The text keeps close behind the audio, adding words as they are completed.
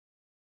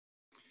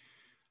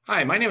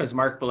Hi, my name is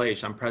Mark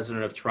Belaish. I'm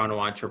president of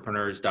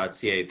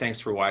TorontoEntrepreneurs.ca. Thanks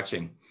for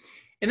watching.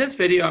 In this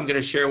video, I'm going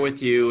to share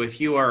with you,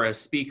 if you are a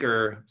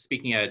speaker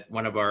speaking at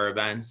one of our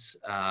events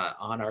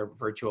on our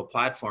virtual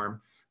platform,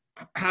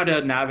 how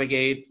to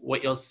navigate,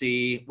 what you'll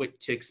see, what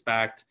to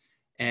expect,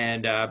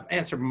 and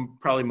answer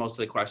probably most of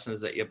the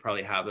questions that you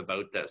probably have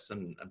about this,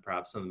 and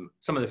perhaps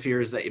some of the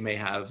fears that you may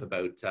have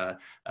about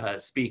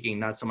speaking,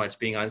 not so much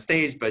being on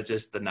stage, but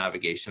just the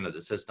navigation of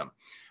the system.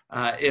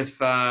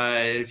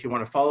 If you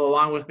want to follow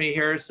along with me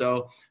here,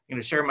 so I'm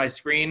going to share my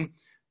screen.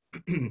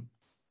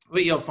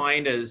 What you'll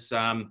find is,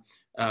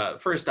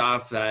 first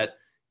off, that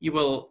you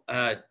will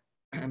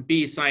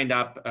be signed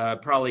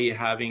up, probably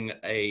having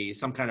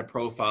some kind of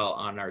profile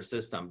on our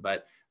system.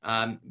 But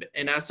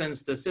in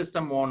essence, the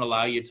system won't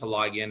allow you to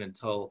log in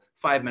until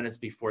 5 minutes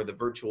before the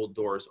virtual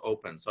doors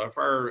open. So if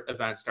our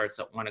event starts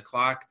at 1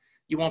 o'clock,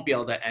 you won't be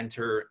able to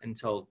enter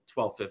until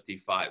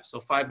 12:55.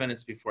 So 5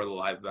 minutes before the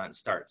live event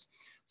starts.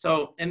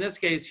 So in this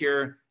case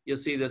here, you'll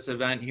see this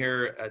event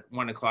here at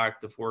 1 o'clock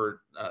to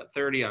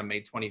 4:30 on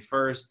May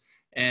 21st.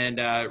 And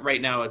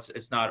right now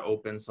it's not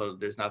open, so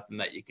there's nothing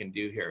that you can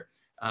do here.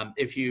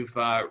 If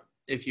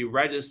you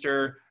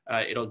register,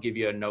 it'll give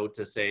you a note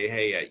to say,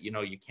 hey,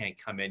 you can't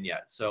come in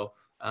yet. So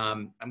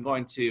I'm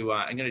going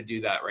to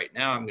do that right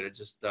now. I'm going to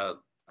just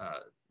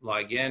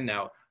log in.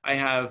 Now I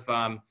have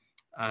an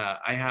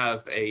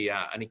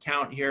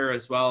account here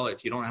as well.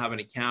 If you don't have an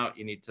account,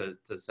 you need to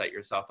set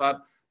yourself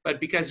up. But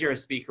because you're a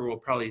speaker, we'll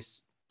probably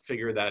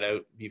figure that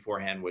out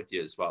beforehand with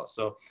you as well.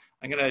 So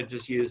I'm going to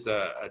just use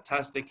a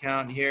test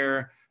account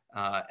here,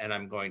 and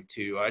I'm going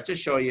to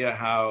just show you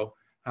how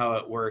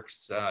it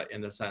works in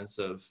the sense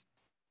of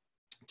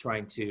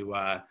trying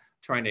to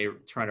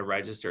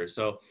register.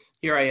 So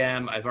here I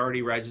am. I've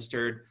already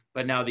registered,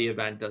 but now the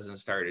event doesn't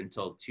start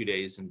until 2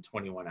 days and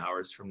 21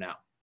 hours from now.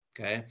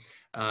 Okay,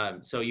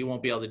 so you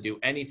won't be able to do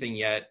anything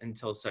yet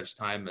until such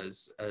time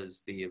as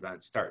the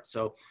event starts.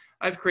 So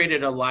I've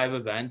created a live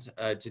event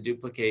to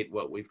duplicate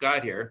what we've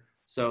got here.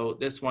 So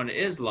this one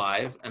is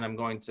live, and I'm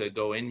going to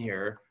go in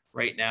here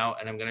right now,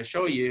 and I'm going to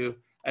show you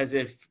as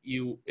if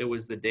it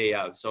was the day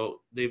of.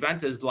 So the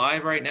event is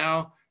live right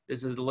now.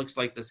 Looks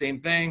like the same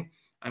thing.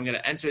 I'm going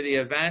to enter the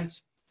event,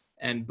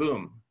 and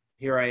boom,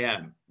 here I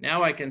am.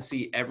 Now I can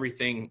see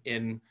everything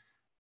in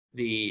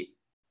the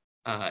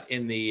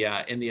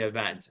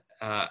event,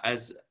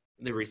 as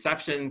the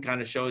reception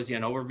kind of shows you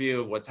an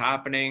overview of what's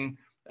happening,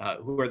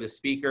 who are the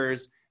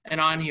speakers, and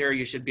on here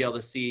you should be able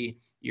to see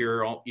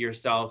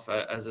yourself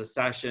as a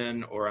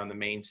session or on the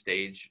main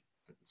stage,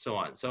 so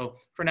on. So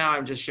for now,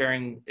 I'm just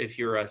sharing if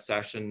you're a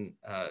session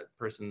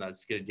person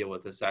that's going to deal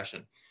with the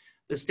session.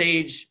 The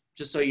stage,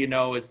 just so you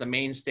know, is the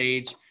main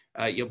stage.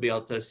 You'll be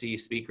able to see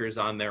speakers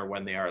on there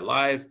when they are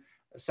live.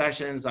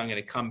 Sessions, I'm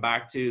going to come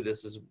back to.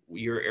 This is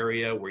your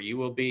area where you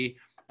will be.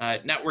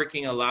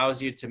 Networking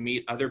allows you to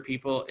meet other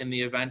people in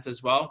the event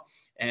as well.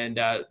 And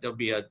there'll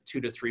be a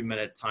 2 to 3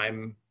 minute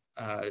time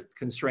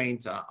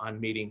constraint on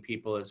meeting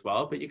people as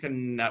well. But you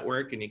can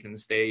network and you can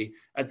stay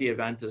at the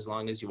event as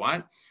long as you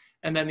want.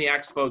 And then the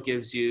expo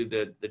gives you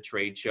the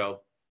trade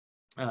show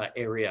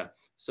area.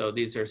 So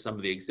these are some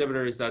of the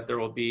exhibitors that there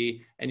will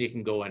be, and you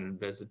can go in and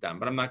visit them.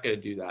 But I'm not going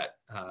to do that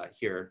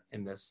here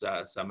in this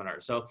seminar.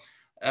 So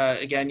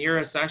again, you're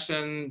a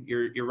session,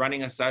 you're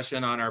running a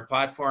session on our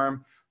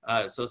platform.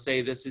 So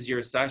say this is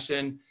your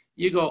session,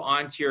 you go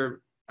onto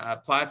your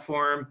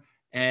platform,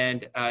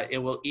 and it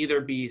will either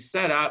be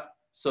set up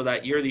so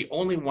that you're the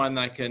only one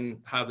that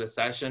can have the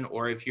session,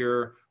 or if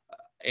you're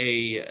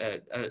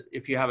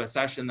if you have a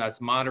session that's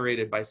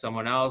moderated by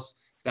someone else,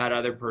 that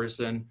other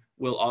person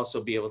will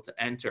also be able to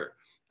enter.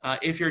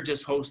 If you're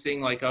just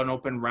hosting like an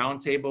open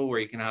roundtable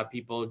where you can have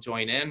people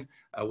join in,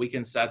 we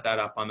can set that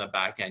up on the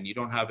back end. You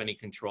don't have any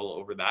control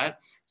over that.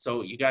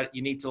 So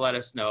you need to let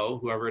us know,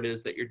 whoever it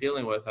is that you're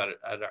dealing with at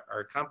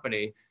our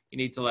company, you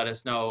need to let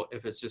us know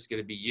if it's just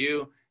going to be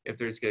you, if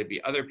there's going to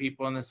be other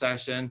people in the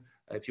session,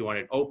 if you want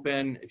it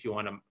open, if you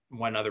want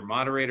one other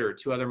moderator or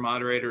 2 other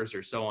moderators,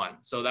 or so on.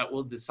 So that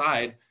will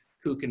decide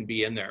who can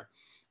be in there.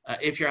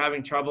 If you're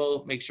having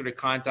trouble, make sure to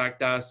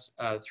contact us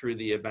through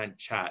the event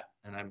chat.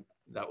 And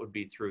that would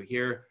be through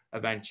here,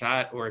 event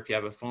chat, or if you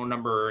have a phone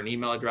number or an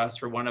email address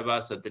for one of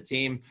us at the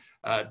team,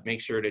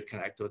 make sure to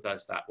connect with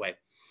us that way.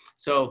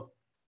 So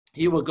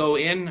you will go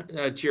in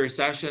to your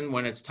session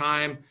when it's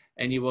time,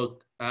 and you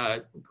will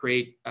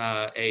create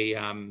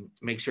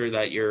make sure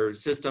that your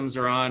systems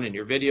are on and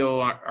your video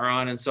are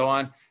on and so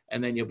on,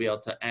 and then you'll be able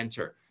to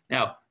enter.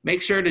 Now,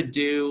 make sure to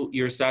do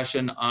your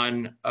session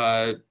on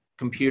a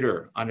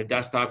computer, on a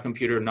desktop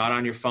computer, not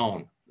on your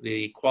phone.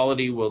 The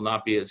quality will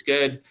not be as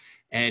good,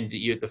 and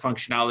the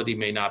functionality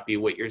may not be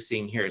what you're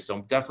seeing here.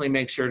 So definitely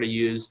make sure to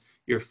use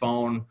your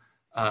phone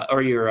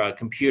or your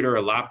computer,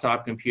 a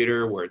laptop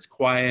computer, where it's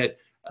quiet,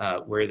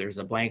 where there's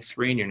a blank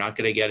screen, you're not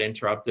going to get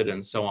interrupted,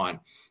 and so on.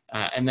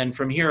 And then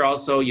from here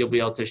also, you'll be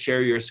able to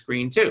share your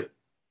screen too,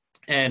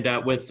 and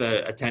with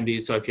the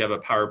attendees. So if you have a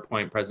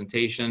PowerPoint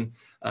presentation,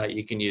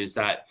 you can use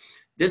that.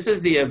 This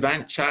is the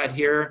event chat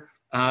here.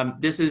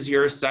 This is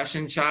your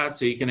session chat,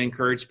 so you can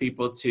encourage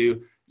people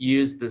to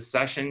use the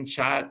session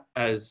chat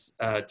as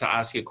to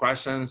ask you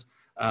questions,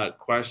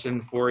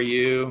 question for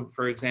you,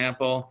 for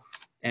example,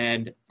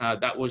 and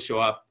that will show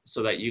up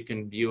so that you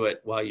can view it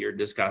while you're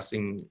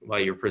discussing, while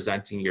you're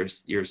presenting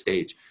your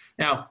stage.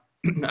 Now,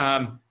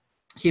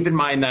 keep in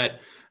mind that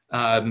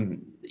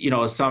you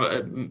know,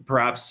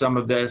 perhaps some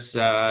of this,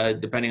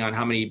 depending on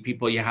how many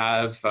people you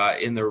have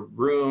in the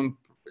room,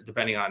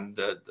 depending on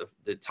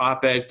the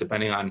topic,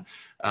 depending on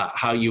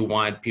how you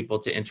want people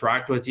to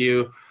interact with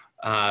you,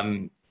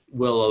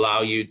 will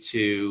allow you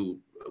to,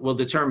 will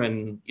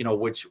determine, you know,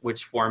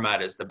 which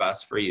format is the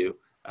best for you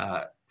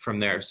from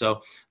there.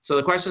 So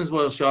the questions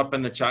will show up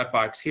in the chat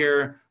box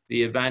here.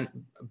 The event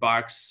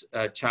box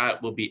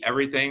chat will be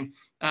everything.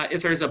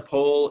 If there's a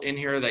poll in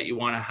here that you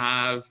want to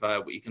have,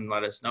 you can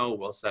let us know.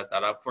 We'll set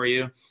that up for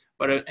you.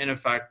 But in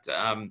effect,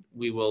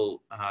 we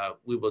will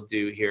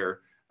do here.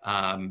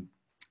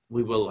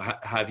 We will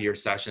have your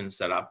session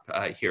set up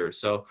here.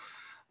 So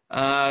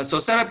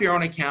set up your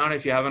own account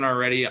if you haven't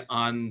already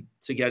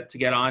to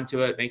get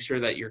onto it. Make sure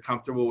that you're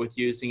comfortable with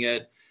using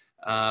it,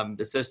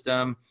 the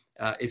system.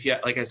 If you,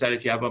 like I said,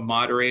 if you have a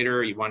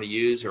moderator you want to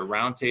use or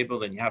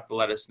roundtable, then you have to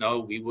let us know.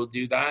 We will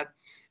do that.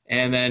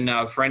 And then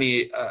for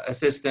any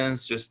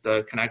assistance, just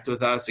connect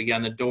with us.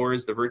 Again,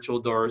 the virtual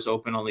doors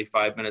open only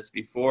 5 minutes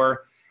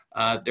before.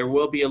 There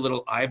will be a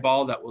little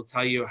eyeball that will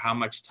tell you how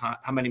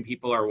many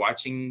people are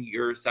watching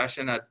your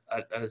session at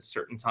a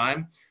certain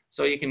time.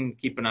 So you can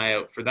keep an eye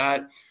out for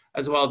that.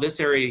 As well, this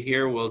area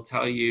here will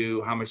tell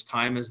you how much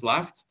time is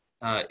left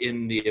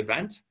in the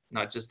event,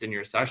 not just in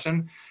your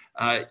session.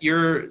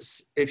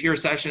 If your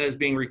session is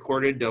being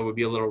recorded, there will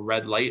be a little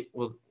red light,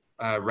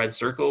 red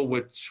circle,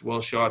 which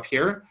will show up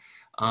here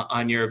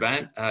on your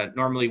event.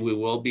 Normally we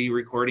will be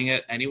recording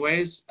it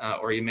anyways,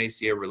 or you may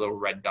see a little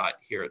red dot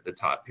here at the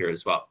top here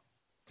as well.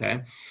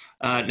 Okay.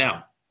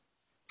 Now,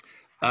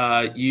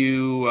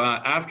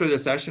 after the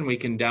session, we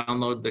can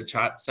download the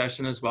chat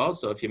session as well.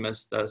 So if you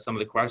missed some of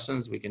the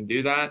questions, we can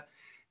do that.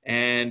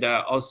 And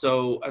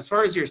also, as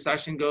far as your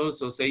session goes,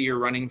 so say you're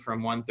running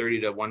from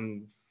 1:30 to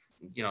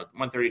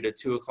 1:30 to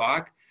 2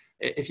 o'clock.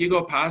 If you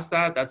go past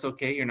that, that's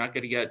okay. You're not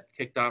going to get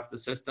kicked off the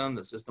system.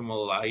 The system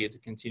will allow you to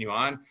continue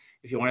on.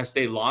 If you want to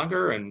stay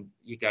longer and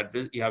you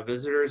have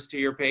visitors to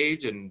your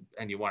page and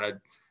you want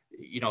to,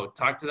 you know,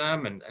 talk to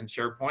them and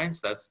share points,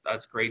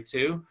 that's great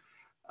too.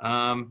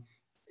 The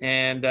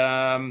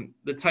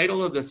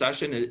title of the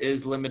session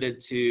is limited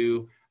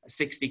to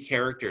 60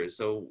 characters.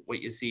 So what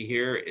you see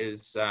here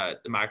is the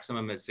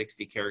maximum is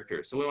 60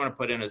 characters. So we want to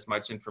put in as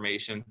much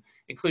information,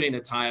 including the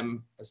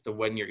time as to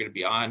when you're going to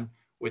be on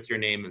with your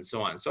name and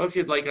so on. So if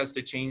you'd like us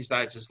to change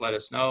that, just let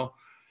us know.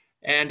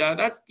 And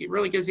that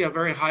really gives you a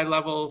very high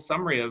level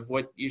summary of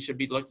what you should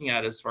be looking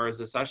at as far as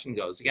the session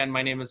goes. Again,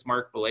 my name is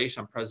Mark Belache.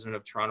 I'm president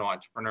of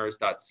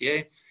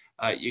TorontoEntrepreneurs.ca.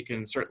 You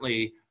can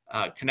certainly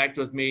connect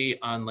with me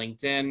on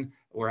LinkedIn.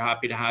 We're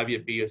happy to have you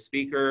be a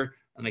speaker.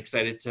 I'm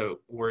excited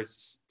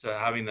towards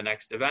having the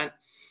next event.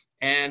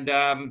 And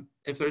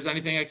if there's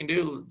anything I can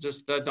do,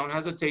 just don't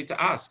hesitate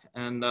to ask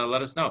and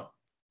let us know.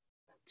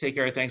 Take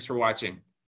care. Thanks for watching.